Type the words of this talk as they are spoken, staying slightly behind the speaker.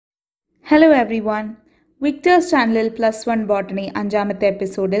Hello everyone. Victors channel +1 Botany അഞ്ചാമത്തെ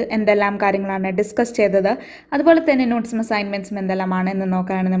എപ്പിസോഡിൽ എന്തെല്ലാം കാര്യങ്ങളാണ് ഡിസ്കസ് ചെയ്തത് അതുപോലെ തന്നെ നോട്ട്സും അസൈൻമെന്റ്സും എന്തെല്ലാമാണ് എന്ന്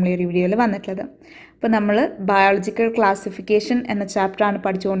നോക്കാനാണ് നമ്മൾ ഈ വീഡിയോയിൽ വന്നിട്ടുള്ളത്. അപ്പോൾ നമ്മൾ ബയോളജിക്കൽ ക്ലാസിഫിക്കേഷൻ എന്ന ചാപ്റ്റർ ആണ്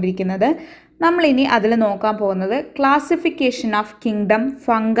പഠിച്ചുകൊണ്ടിരിക്കുന്നത്. നമ്മൾ ഇനി അതിൽ നോക്കാൻ പോകുന്നത് ക്ലാസിഫിക്കേഷൻ ഓഫ് കിങ്ഡം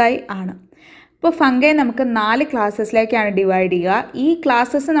ഫംഗൈ ആണ്. അപ്പോൾ ഫംഗൈ നമുക്ക് 4 ക്ലാസ്സസിലേക്കാണ് ഡിവൈഡ് ചെയ്യുക. ഈ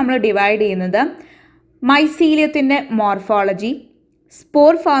ക്ലാസ്സസ് നമ്മൾ ഡിവൈഡ് ചെയ്യുന്നത് മൈസീലിയത്തിൻ്റെ morphology,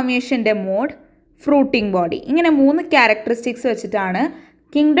 spore ഫോർമേഷൻ്റെ mode, fruiting body, ഇങ്ങനെ 3 ക്യാരക്ടറിസ്റ്റിക്സ് വെച്ചിട്ടാണ്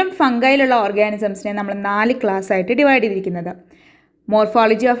കിങ്ഡം ഫംഗൈയിലുള്ള ഓർഗാനിസംസിനെ നമ്മൾ 4 ക്ലാസ് ആയിട്ട് ഡിവൈഡ് ചെയ്തിരിക്കുന്നത്.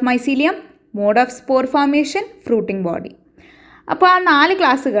 Morphology of mycelium, mode of spore formation, fruiting body. അപ്പോൾ ആ 4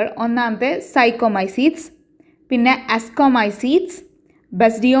 ക്ലാസ്സുകൾ ഒന്നാമത്തെ സൈക്കോമൈസീറ്റ്സ്, പിന്നെ അസ്കോമൈസീറ്റ്സ്,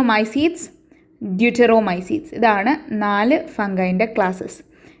 ബസ്ഡിയോമൈസീറ്റ്സ്, ഡ്യൂറ്ററോമൈസീറ്റ്സ്. ഇതാണ് 4 ഫംഗൈൻ്റെ ക്ലാസ്സസ്.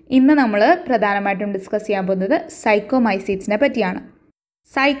 ഇന്ന് നമ്മൾ പ്രധാനമായിട്ടും ഡിസ്കസ് ചെയ്യാൻ പോകുന്നത് സൈക്കോമൈസീറ്റ്സിനെ പറ്റിയാണ്.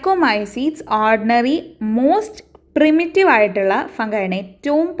 സൈക്കോമൈസീറ്റ്സ് ഓർഡിനറി മോസ്റ്റ് പ്രിമിറ്റീവ് ആയിട്ടുള്ള ഫംഗൈയാണ്.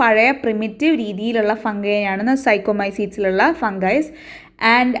 ഏറ്റവും പഴയ പ്രിമിറ്റീവ് രീതിയിലുള്ള ഫംഗൈയാണ് സൈക്കോമൈസീറ്റ്സിലുള്ള ഫംഗൈസ്.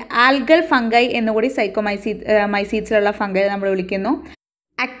 ആൻഡ് ആൽഗൽ ഫംഗൈ എന്നുകൂടി മൈസീറ്റ്സിലുള്ള ഫംഗൈ നമ്മൾ വിളിക്കുന്നു.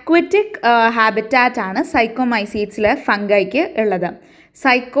 അക്വറ്റിക് ഹാബിറ്റാറ്റ് ആണ് സൈക്കോമൈസീറ്റ്സിലെ ഫംഗൈക്ക് ഉള്ളത്.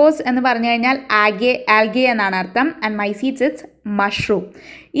 സൈക്കോസ് എന്ന് പറഞ്ഞു കഴിഞ്ഞാൽ ആൽഗെ എന്നാണ് അർത്ഥം. And മൈസീറ്റ്സ് it's mushroom.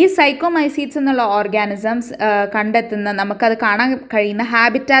 ഈ സൈക്കോമൈസീറ്റ്സ് എന്നുള്ള ഓർഗാനിസംസ് കണ്ടെത്തുന്ന നമുക്കത് കാണാൻ കഴിയുന്ന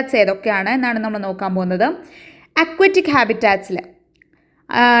ഹാബിറ്റാറ്റ്സ് ഏതൊക്കെയാണ് എന്നാണ് നമ്മൾ നോക്കാൻ പോകുന്നത്. അക്വറ്റിക് ഹാബിറ്റാറ്റ്സിൽ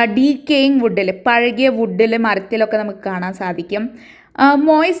ഡീക്കേയിങ് വുഡിൽ, പഴകിയ വുഡിൽ, മരത്തിലൊക്കെ നമുക്ക് കാണാൻ സാധിക്കും.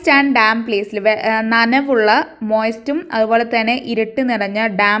 മോയിസ്റ്റ് ആൻഡ് ഡാം പ്ലേസിൽ, നനവുള്ള മോയിസ്റ്റും അതുപോലെ തന്നെ ഇരുട്ട് നിറഞ്ഞ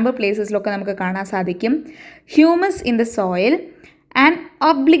ഡാമ്പ് പ്ലേസസിലൊക്കെ നമുക്ക് കാണാൻ സാധിക്കും. Humus in the soil and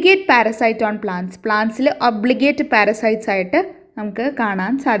obligate parasite on പ്ലാന്റ്സിൽ obligate parasites ആയിട്ട് നമുക്ക്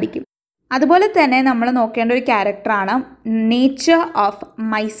കാണാൻ സാധിക്കും. അതുപോലെ തന്നെ നമ്മൾ നോക്കേണ്ട ഒരു ക്യാരക്ടറാണ് nature of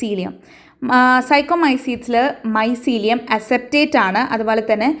mycelium. സൈക്കോമൈസീറ്റ്സിൽ mycelium aseptate ആണ്, അതുപോലെ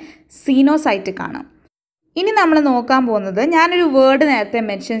തന്നെ സീനോസൈറ്റിക് ആണ്. ഇനി നമ്മൾ നോക്കാൻ പോകുന്നത്, ഞാനൊരു വേർഡ് നേരത്തെ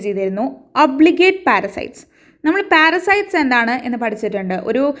മെൻഷൻ ചെയ്തിരുന്നു, ഒബ്ലിഗേറ്റ് പാരസൈറ്റ്സ്. നമ്മൾ പാരസൈറ്റ്സ് എന്താണ് എന്ന് പഠിച്ചിട്ടുണ്ട്.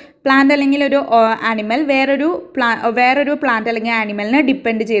 ഒരു പ്ലാന്റ് അല്ലെങ്കിൽ ഒരു ആനിമൽ വേറൊരു പ്ലാന്റ് അല്ലെങ്കിൽ ആനിമലിനെ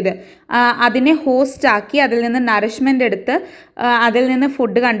ഡിപ്പെൻഡ് ചെയ്ത് അതിനെ ഹോസ്റ്റ് ആക്കി അതിൽ നിന്ന് നറിഷ്മെൻ്റ് എടുത്ത് അതിൽ നിന്ന്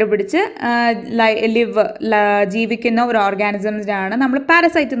ഫുഡ് കണ്ടുപിടിച്ച് ജീവിക്കുന്ന ഒരു ഓർഗാനിസംസിനാണ് നമ്മൾ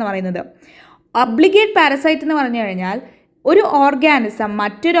പാരസൈറ്റ് എന്ന് പറയുന്നത്. ഒബ്ലിഗേറ്റ് പാരസൈറ്റ് എന്ന് പറഞ്ഞു കഴിഞ്ഞാൽ ഒരു ഓർഗാനിസം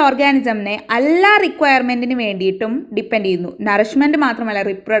മറ്റൊരു ഓർഗാനിസമിനെ എല്ലാ റിക്വയർമെൻറ്റിന് വേണ്ടിയിട്ടും ഡിപ്പെൻഡ് ചെയ്യുന്നു. നറിഷ്മെൻറ്റ് മാത്രമല്ല,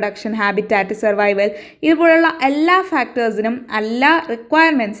 റിപ്രൊഡക്ഷൻ, ഹാബിറ്റാറ്റ്, സർവൈവൽ, ഇതുപോലുള്ള എല്ലാ ഫാക്ടേഴ്സിനും എല്ലാ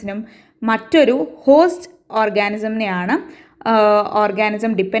റിക്വയർമെൻറ്റ്സിനും മറ്റൊരു ഹോസ്റ്റ് ഓർഗാനിസമിനെയാണ്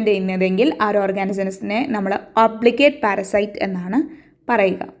ഓർഗാനിസം ഡിപ്പെൻഡ് ചെയ്യുന്നതെങ്കിൽ ആ ഒരു ഓർഗാനിസത്തിനെ നമ്മൾ ഒബ്ലിഗേറ്റ് പാരസൈറ്റ് എന്നാണ്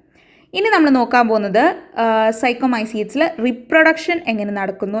പറയുക. ഇനി നമ്മൾ നോക്കാൻ പോകുന്നത് സൈക്കോമൈസീറ്റ്സിൽ റിപ്രൊഡക്ഷൻ എങ്ങനെ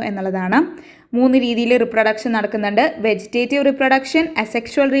നടക്കുന്നു എന്നുള്ളതാണ്. 3 രീതിയിൽ റിപ്രൊഡക്ഷൻ നടക്കുന്നുണ്ട്. Vegetative reproduction,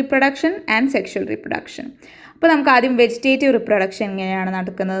 അസെക്ഷ്വൽ reproduction and sexual reproduction. അപ്പോൾ നമുക്ക് ആദ്യം വെജിറ്റേറ്റീവ് റിപ്രൊഡക്ഷൻ എങ്ങനെയാണ്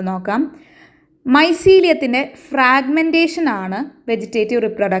നടക്കുന്നത് നോക്കാം. മൈസീലിയത്തിൻ്റെ ഫ്രാഗ്മെൻറ്റേഷൻ ആണ് വെജിറ്റേറ്റീവ്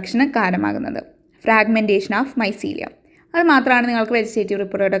റിപ്രൊഡക്ഷന് കാരണമാകുന്നത്. ഫ്രാഗ്മെൻറ്റേഷൻ ഓഫ് മൈസീലിയം, അത് മാത്രമാണ് നിങ്ങൾക്ക് വെജിറ്റേറ്റീവ്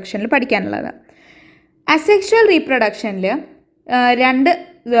റിപ്രൊഡക്ഷനിൽ പഠിക്കാനുള്ളത്. അസെക്ഷ്വൽ റീപ്രൊഡക്ഷനിൽ 2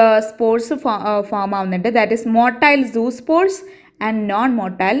 സ്പോർസ് ഫോം ആവുന്നുണ്ട്. That is motile zoospores and non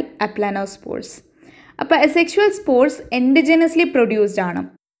motile അപ്ലാനോസ്പോർസ്. അപ്പോൾ അസെക്ഷ്വൽ സ്പോർസ് എൻഡോജനസ്ലി പ്രൊഡ്യൂസ്ഡ് ആണ്,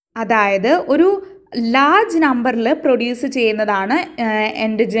 അതായത് ഒരു ലാർജ് നമ്പറിൽ പ്രൊഡ്യൂസ് ചെയ്യുന്നതാണ്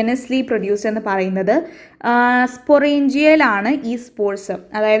എൻഡോജനസ്ലി പ്രൊഡ്യൂസ് എന്ന് പറയുന്നത്. സ്പൊറേഞ്ചിയയിലാണ് ഈ സ്പോർസ്,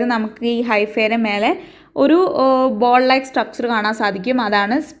 അതായത് നമുക്ക് ഈ ഹൈഫയുടെ മേലെ ഒരു ബോൾ ലൈക്ക് സ്ട്രക്ചർ കാണാൻ സാധിക്കും,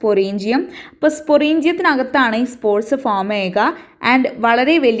 അതാണ് സ്പൊറേഞ്ചിയം. അപ്പോൾ സ്പൊറേഞ്ചിയത്തിനകത്താണ് ഈ സ്പോർസ് ഫോം ചെയ്യുക. ആൻഡ്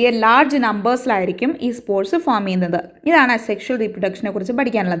വളരെ വലിയ ലാർജ് നമ്പേഴ്സിലായിരിക്കും ഈ സ്പോർസ് ഫോം ചെയ്യുന്നത്. ഇതാണ് അസെക്ഷ്വൽ റീപ്രൊഡക്ഷനെ കുറിച്ച്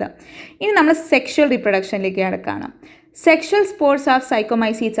പഠിക്കാനുള്ളത്. ഇനി നമ്മൾ സെക്ഷൽ റീപ്രൊഡക്ഷനിലേക്ക് കിടക്കുകയാണ്. Sexual spores of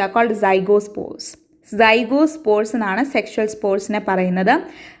സൈക്കോമൈസീറ്റ്സ് are called സൈഗോസ്പോർസ്. സൈഗോസ്പോർസ് എന്നാണ് സെക്ഷൽ സ്പോർസിനെ പറയുന്നത്.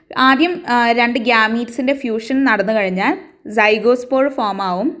 ആദ്യം 2 ഗ്യാമീറ്റ്സിൻ്റെ ഫ്യൂഷൻ നടന്നു കഴിഞ്ഞാൽ സൈഗോസ്പോർ ഫോം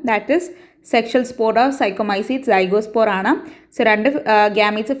ആവും. That is sexual spore of സൈക്കോമൈസീറ്റ്സ് zygospore ആണ്. സോ 2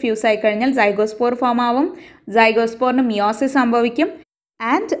 ഗ്യാമീറ്റ്സ് ഫ്യൂസ് ആയി കഴിഞ്ഞാൽ സൈഗോസ്പോർ ഫോം ആവും. സൈഗോസ്പോറിന് മിയോസിസ് സംഭവിക്കും.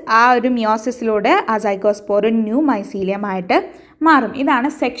 ആൻഡ് ആ ഒരു മിയോസിസിലൂടെ ആ സൈഗോസ്പോർ ന്യൂ മൈസീലിയം ആയിട്ട് മാറും. ഇതാണ്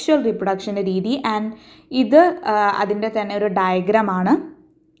സെക്ഷൽ റീപ്രൊഡക്ഷൻ്റെ രീതി. ആൻഡ് ഇത് അതിൻ്റെ തന്നെ ഒരു ഡയഗ്രാമാണ്.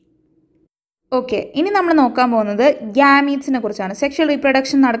 ഓക്കെ, ഇനി നമ്മൾ നോക്കാൻ പോകുന്നത് ഗ്യാമീറ്റ്സിനെ കുറിച്ചാണ്. സെക്ഷൽ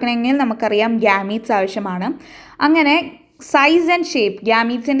റീപ്രൊഡക്ഷൻ നടക്കണമെങ്കിൽ നമുക്കറിയാം ഗ്യാമീറ്റ്സ് ആവശ്യമാണ്. അങ്ങനെ size and shape,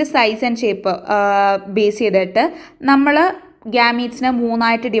 ഗ്യാമീറ്റ്സിൻ്റെ size and shape base ചെയ്തിട്ട് നമ്മൾ ഗ്യാമീറ്റ്സിനെ 3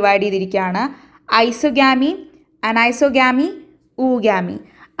 ആയിട്ട് ഡിവൈഡ് ചെയ്തിരിക്കുകയാണ്. ഐസോഗ്യാമി, അനൈസോഗ്യാമി, ഊഗ്യാമി.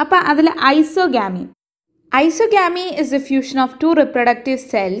 അപ്പോൾ അതിൽ ഐസോഗ്യാമി Isogamy is the fusion of two reproductive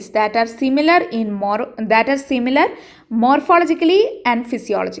cells that are similar morphologically and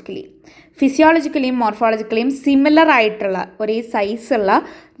physiologically. ഫിസിയോളജിക്കലിയും മോർഫോളജിക്കലിയും similar ആയിട്ടുള്ള ഒരേ സൈസുള്ള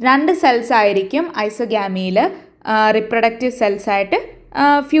രണ്ട് സെൽസ് ആയിരിക്കും ഐസോഗ്യാമിയിൽ റിപ്രൊഡക്റ്റീവ് സെൽസ് ആയിട്ട്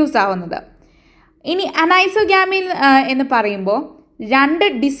ഫ്യൂസ് ആവുന്നത്. ഇനി അനൈസോഗ്യാമി എന്ന് പറയുമ്പോൾ രണ്ട്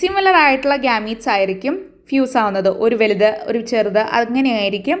ഡിസിമിലർ ആയിട്ടുള്ള ഗ്യാമീറ്റ്സ് ആയിരിക്കും ഫ്യൂസ് ആവുന്നത്. ഒരു വലുത് ഒരു ചെറുത്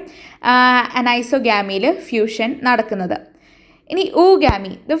അങ്ങനെയായിരിക്കും അനൈസോഗ്യാമിയിൽ ഫ്യൂഷൻ നടക്കുന്നത്. ഇനി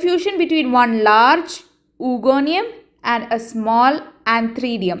ooഗാമി, the fusion between one large ooഗോണിയം and A small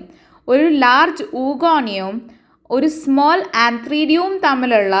ആന്ത്രീഡിയം. ഒരു ലാർജ് ooഗോണിയവും ഒരു സ്മോൾ ആന്ത്രീഡിയവും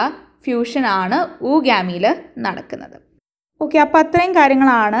തമ്മിലുള്ള ഫ്യൂഷനാണ് ooഗാമിയിൽ നടക്കുന്നത്. ഓക്കെ, അപ്പോൾ അത്രയും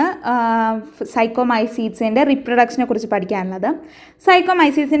കാര്യങ്ങളാണ് സൈക്കോമൈസീറ്റ്സിൻ്റെ റിപ്രൊഡക്ഷനെ കുറിച്ച് പഠിക്കാനുള്ളത്.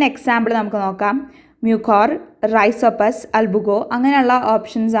 സൈക്കോമൈസീറ്റ്സിൻ്റെ എക്സാമ്പിൾ നമുക്ക് നോക്കാം. മ്യൂക്കോർ, റൈസോപ്പസ്, അൽബുഗോ അങ്ങനെയുള്ള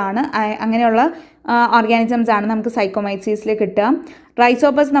ഓപ്ഷൻസ് ആണ്, അങ്ങനെയുള്ള ഓർഗാനിസംസ് ആണ് നമുക്ക് സൈക്കോമൈസീറ്റ്സിൽ കിട്ടുക.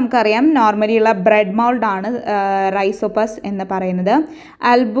 റൈസോപ്പസ് നമുക്കറിയാം, നോർമലി ഉള്ള ബ്രെഡ് മൗൾഡ് ആണ് റൈസോപ്പസ് എന്ന് പറയുന്നത്.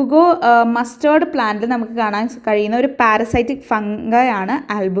 അൽബുഗോ മസ്റ്റേർഡ് പ്ലാന്റിൽ നമുക്ക് കാണാൻ കഴിയുന്ന ഒരു പാരസൈറ്റിക് ഫംഗൈ ആണ്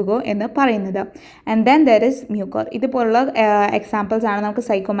അൽബുഗോ എന്ന് പറയുന്നത്. And then there is mucor. ഇതുപോലുള്ള എക്സാമ്പിൾസ് ആണ് നമുക്ക്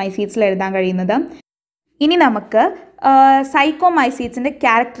സൈക്കോമൈസീറ്റ്സിൽ എഴുതാൻ കഴിയുന്നത്. ഇനി നമുക്ക് സൈക്കോമൈസീറ്റ്സിൻ്റെ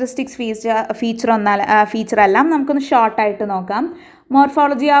ക്യാരക്ടറിസ്റ്റിക്സ് ഫീച്ചറെല്ലാം നമുക്കൊന്ന് ഷോർട്ടായിട്ട് നോക്കാം.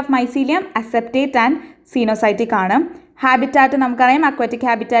 Morphology of mycelium aseptate and coenocytic ആണ്. ഹാബിറ്റാറ്റ് നമുക്കറിയാം, aquatic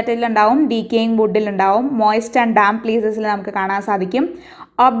ഹാബിറ്റാറ്റിലുണ്ടാവും, decaying വുഡിലുണ്ടാവും, moist and dam പ്ലേസസിൽ നമുക്ക് കാണാൻ സാധിക്കും.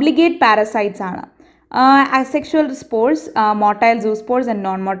 ഒബ്ലിഗേറ്റ് പാരസൈറ്റ്സ് ആണ്. അസെക്ഷ്വൽ spores, motile zoospores and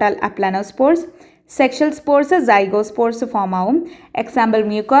non motile അപ്ലാനോസ്പോർസ്. Sexual spores, സൈഗോസ്പോർസ് form ആവും. Example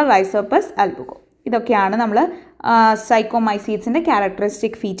mucor, Rhizopus, അൽബുഗോ. ഇതൊക്കെയാണ് നമ്മൾ സൈക്കോമൈസീറ്റ്സിൻ്റെ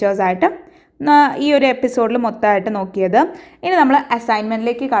ക്യാരക്ടറിസ്റ്റിക് ഫീച്ചേഴ്സായിട്ട് ഈ ഒരു എപ്പിസോഡിൽ മൊത്തമായിട്ട് നോക്കിയത്. ഇനി നമ്മൾ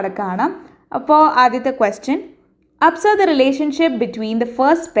അസൈൻമെൻറ്റിലേക്ക് കടക്കുകയാണ്. അപ്പോൾ ആദ്യത്തെ question, observe the relationship between the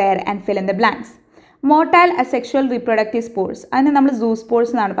first pair and fill in the blanks. Motile asexual reproductive spores, അതിന് നമ്മൾ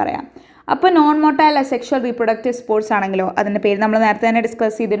zoospores എന്നാണ് പറയാം. അപ്പോൾ non motile asexual reproductive spores ആണെങ്കിലോ അതിൻ്റെ പേര് നമ്മൾ നേരത്തെ തന്നെ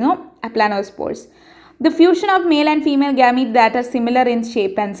ഡിസ്കസ് ചെയ്തിരുന്നു, അപ്ലാനോസ്പോർസ്. The fusion of male and female gametes that are similar in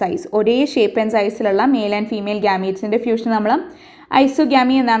shape and size. ഒരേ ഷേപ്പ് ആൻഡ് സൈസിലുള്ള മെയിൽ ആൻഡ് ഫീമെയിൽ ഗാമീറ്റ്സിൻ്റെ ഫ്യൂഷൻ നമ്മൾ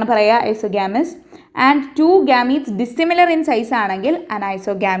ഐസോഗ്യാമി എന്നാണ് പറയുക, ഐസോഗ്യാമിസ്. And to gametes dissimilar in size ആണെങ്കിൽ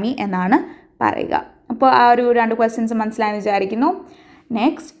അനൈസോഗ്യാമി എന്നാണ് പറയുക. അപ്പോൾ ആ ഒരു രണ്ട് ക്വസ്റ്റ്യൻസ് മനസ്സിലായെന്ന് വിചാരിക്കുന്നു.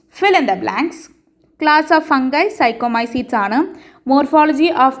 Next, fill in the blanks. Class of fungi സൈക്കോമൈസീറ്റ്സ് ആണ്. മോർഫോളജി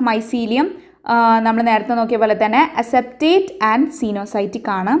ഓഫ് മൈസീലിയം നമ്മൾ നേരത്തെ നോക്കിയ പോലെ തന്നെ അസെപ്റ്റേറ്റ് ആൻഡ്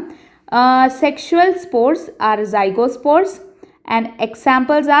സീനോസൈറ്റിക് ആണ്. Sexual spores are zygospores and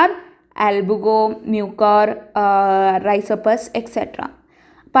examples are albugo, mucor, rhizopus, etc.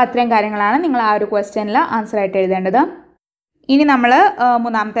 അപ്പോൾ അത്രയും കാര്യങ്ങളാണ് നിങ്ങൾ ആ ഒരു ക്വസ്റ്റ്യനിൽ ആൻസർ ആയിട്ട് എഴുതേണ്ടത്. ഇനി നമ്മൾ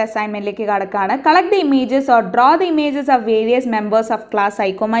മൂന്നാമത്തെ അസൈൻമെൻറ്റിലേക്ക് കടക്കുകയാണ്. Collect the images or draw the images of various members of class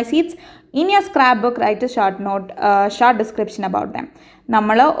സൈക്കോമൈസീറ്റ്സ് in your scrap book. Write short description about them.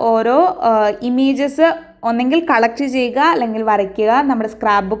 നമ്മൾ ഓരോ ഇമേജസ് ഒന്നെങ്കിൽ കളക്ട് ചെയ്യുക അല്ലെങ്കിൽ വരയ്ക്കുക. നമ്മുടെ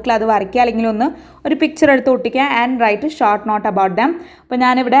സ്ക്രാപ്പ് ബുക്കിൽ അത് വരയ്ക്കുക, അല്ലെങ്കിൽ ഒരു പിക്ചർ എടുത്ത് ഒട്ടിക്കുക. And write short note about them. അപ്പോൾ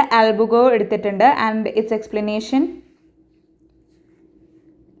ഞാനിവിടെ ആൽബുഗോ എടുത്തിട്ടുണ്ട് and it's explanation.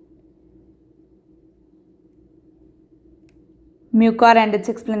 Mucor and its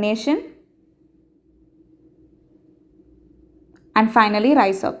explanation, and finally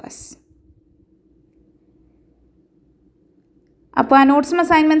Rhizopus. അപ്പോൾ ആ നോട്ട്സും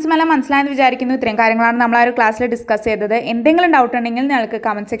അസൈൻമെൻറ്റ്സും എല്ലാം മനസ്സിലായെന്ന് വിചാരിക്കുന്നു. ഇത്രയും കാര്യങ്ങളാണ് നമ്മൾ ആ ഒരു ക്ലാസ്സിൽ ഡിസ്കസ് ചെയ്തത്. എന്തെങ്കിലും ഡൗട്ട് ഉണ്ടെങ്കിൽ നിങ്ങൾക്ക്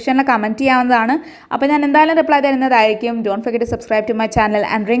കമൻറ്റ് സെക്ഷനിൽ കമൻറ്റ് ചെയ്യാവുന്നതാണ്. അപ്പോൾ ഞാൻ എന്തായാലും റിപ്ലൈ തരുന്നതായിരിക്കും. Don't forget to subscribe to my channel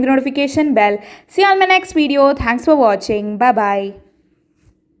and ring notification bell. See you on my next video. Thanks for watching. Bye bye.